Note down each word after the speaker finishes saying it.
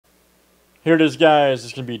Here it is, guys.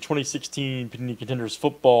 It's going to be 2016 Panini Contenders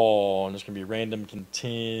football, and it's going to be random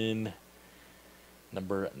content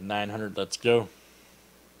number 900. Let's go.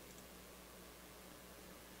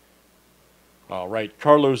 All right,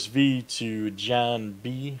 Carlos V to John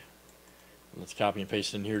B. Let's copy and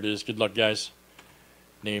paste it in. Here it is. Good luck, guys.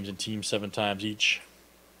 Names and teams 7 times each.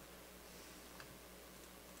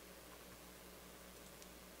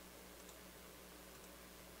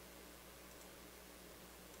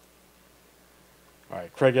 All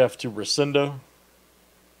right, Craig F to Resendo.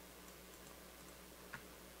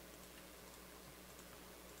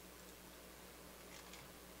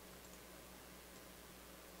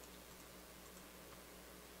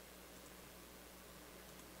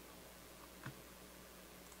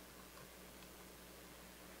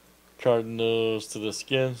 Cardinals to the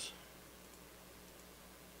Skins.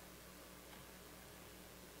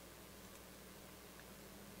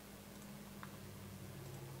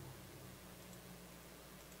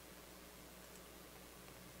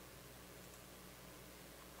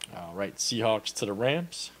 All right, Seahawks to the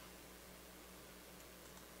Rams.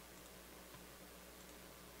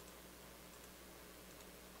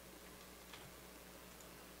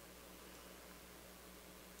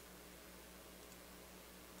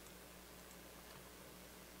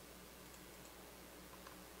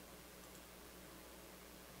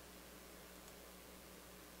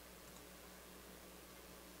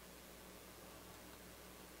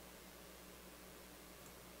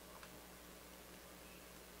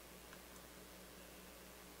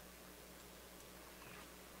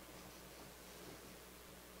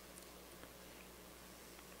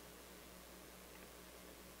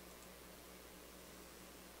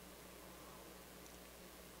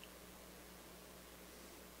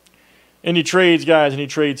 Any trades, guys? Any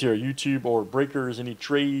trades here? YouTube or Breakers? Any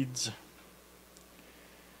trades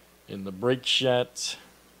in the break chat?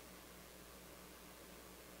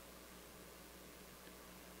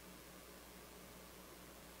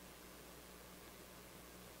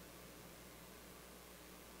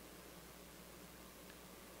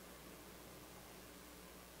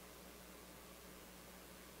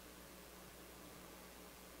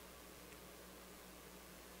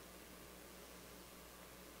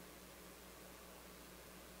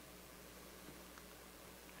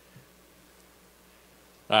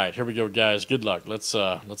 All right, here we go, guys. Good luck. Let's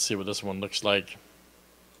see what this one looks like.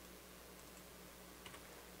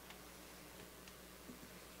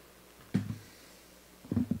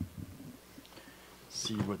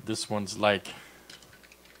 See what this one's like.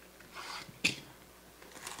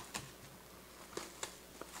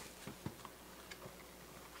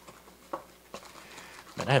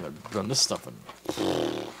 Man, I haven't done this stuff in.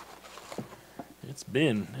 It's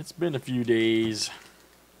been a few days.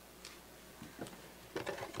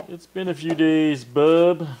 It's been a few days,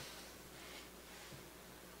 bub.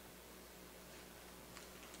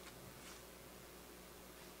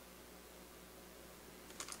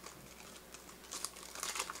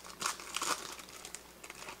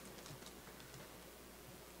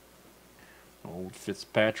 Old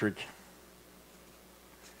Fitzpatrick.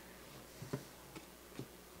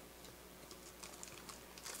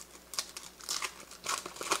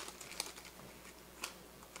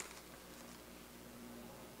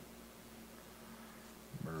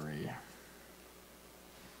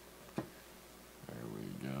 There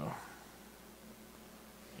we go.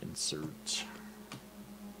 Insert.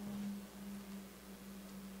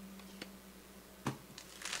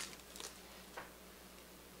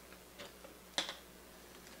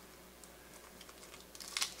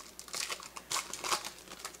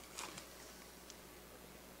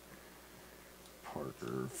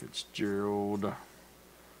 Parker Fitzgerald.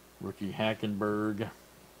 Rookie Hackenberg.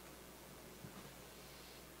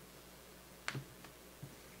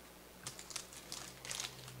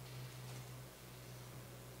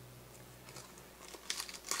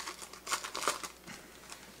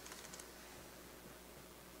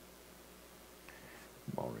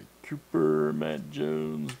 Maury Cooper, Matt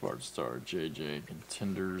Jones, Bart Starr, JJ,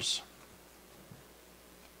 Contenders.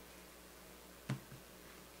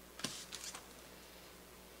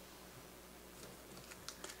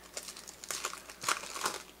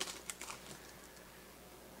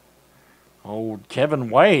 Old Kevin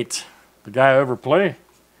White, the guy I overplay.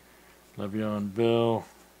 Le'Veon Bell.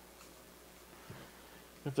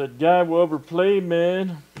 If that guy will overplay,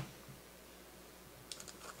 man.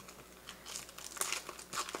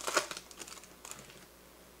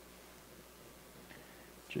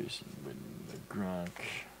 Jason Witten, Gronk.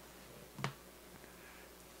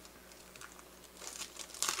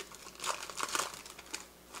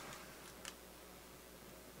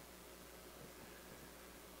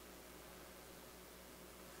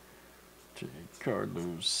 Okay,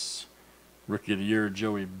 Carlos. Rookie of the Year,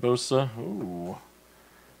 Joey Bosa. Ooh.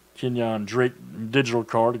 Kenyon Drake digital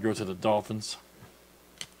card to go to the Dolphins.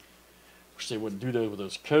 Wish they wouldn't do that with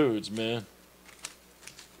those codes, man.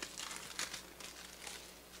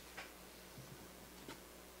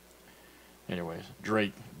 Anyways,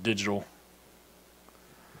 Drake digital.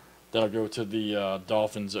 That'll go to the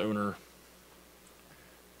Dolphins owner.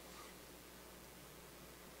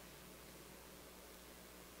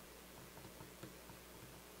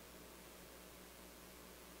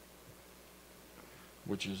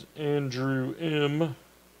 Which is Andrew M.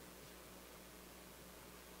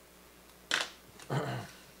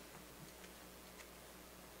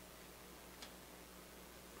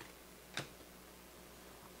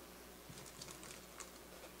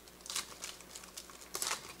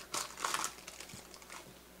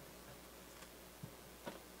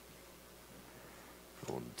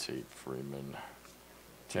 Golden Tate, Freeman,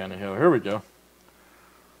 Tannehill. Here we go.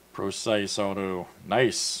 Precise auto.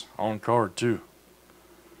 Nice. On card, too.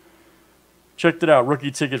 Checked it out.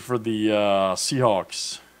 Rookie ticket for the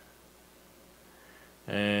Seahawks.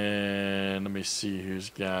 And let me see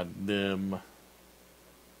who's got them.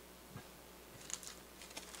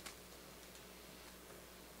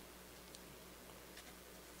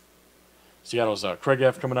 Seattle's Craig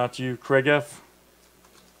F. coming out to you. Craig F.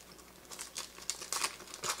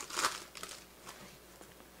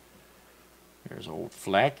 There's old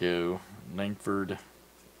Flacco, Langford,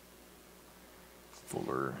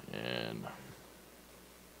 Fuller, and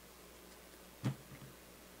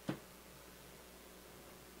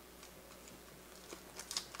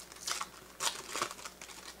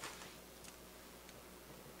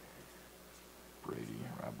Brady,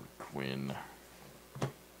 Robert Quinn.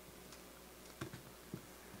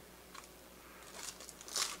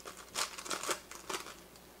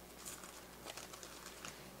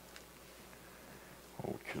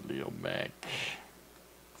 Oh, Khalil Mack.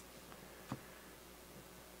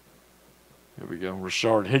 Here we go.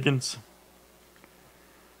 Rashard Higgins.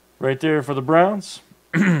 Right there for the Browns.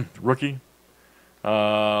 Rookie.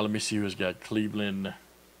 Let me see who's got Cleveland.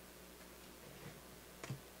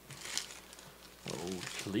 Oh,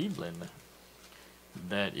 Cleveland.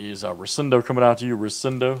 That is Rosendo coming out to you.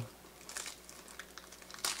 Rosendo.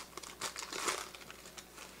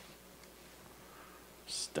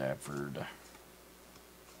 Stafford.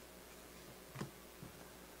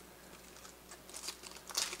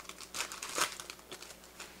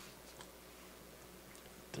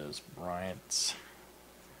 Des Bryant.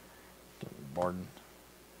 Barton.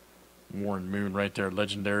 Warren Moon right there.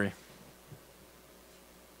 Legendary.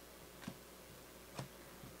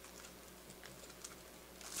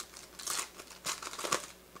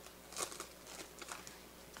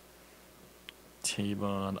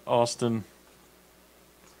 Tavon Austin.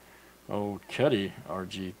 Oh, Cuddy,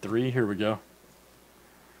 RG3. Here we go.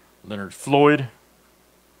 Leonard Floyd.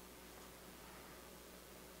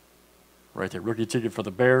 Right there. Rookie ticket for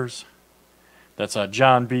the Bears. That's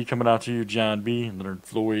John B. coming out to you. John B. Leonard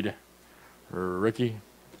Floyd. Rookie.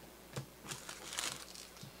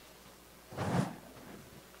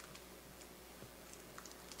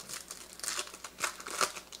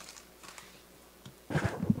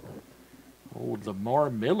 Oh, Lamar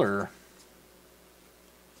Miller.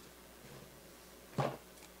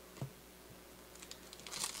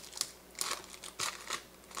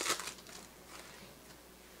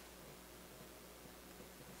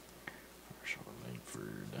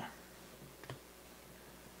 Langford.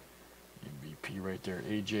 MVP right there.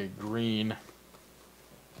 AJ Green.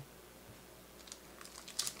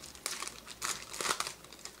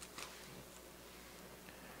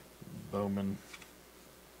 Bowman.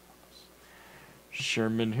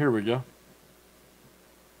 Sherman, here we go.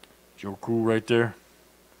 Joku right there.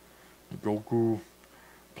 Goku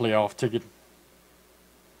playoff ticket.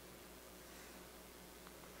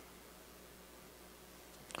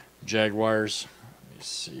 Jaguars. Let me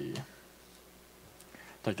see.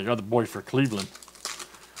 I think they got the boy for Cleveland.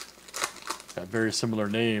 Got very similar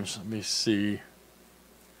names. Let me see.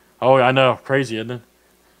 Oh, I know. Crazy, isn't it?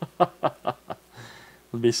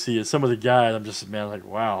 Let me see. Some of the guys, I'm just, man, like,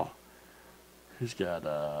 wow. Who's got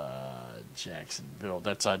Jacksonville?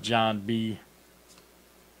 That's John B.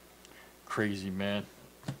 Crazy, man.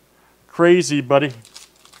 Crazy, buddy.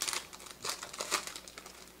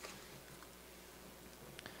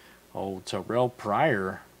 Oh, Terrell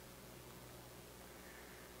Pryor.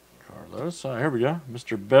 Carlos. Here we go.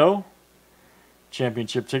 Mr. Bell.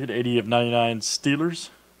 Championship ticket. 80 of 99 Steelers.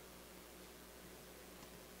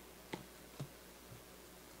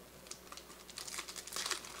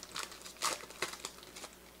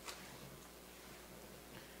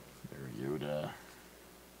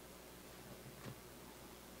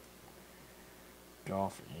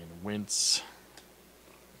 Goff and Wentz.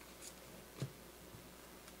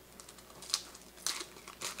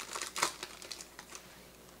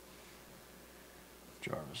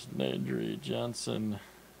 Jarvis Landry, Johnson.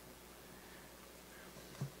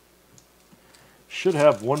 Should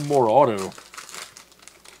have one more auto.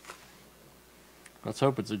 Let's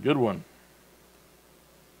hope it's a good one.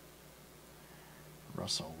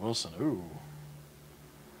 Russell Wilson. Ooh.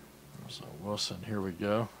 Russell Wilson. Here we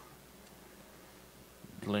go.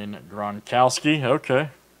 Glenn Gronkowski. Okay.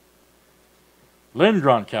 Glenn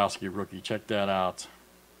Gronkowski, rookie. Check that out.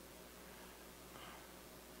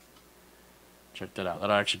 Check that out.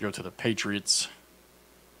 That'll actually go to the Patriots.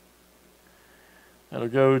 That'll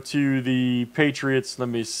go to the Patriots. Let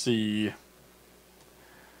me see.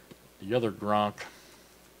 The other Gronk.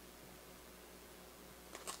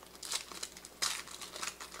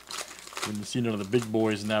 Didn't see none of the big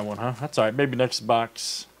boys in that one, huh? That's all right. Maybe next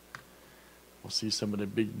box we'll see some of the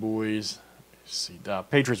big boys. Let's see. The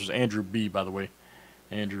Patriots was Andrew B, by the way.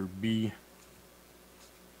 Andrew B.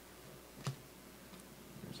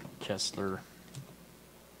 There's Kessler.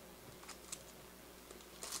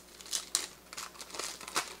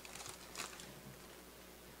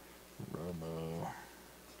 Romo.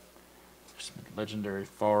 Legendary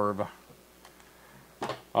Favre.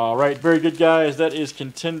 All right, very good, guys. That is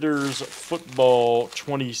Contenders Football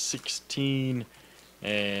 2016,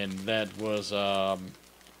 and that was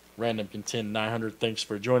Random Content 900. Thanks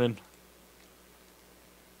for joining.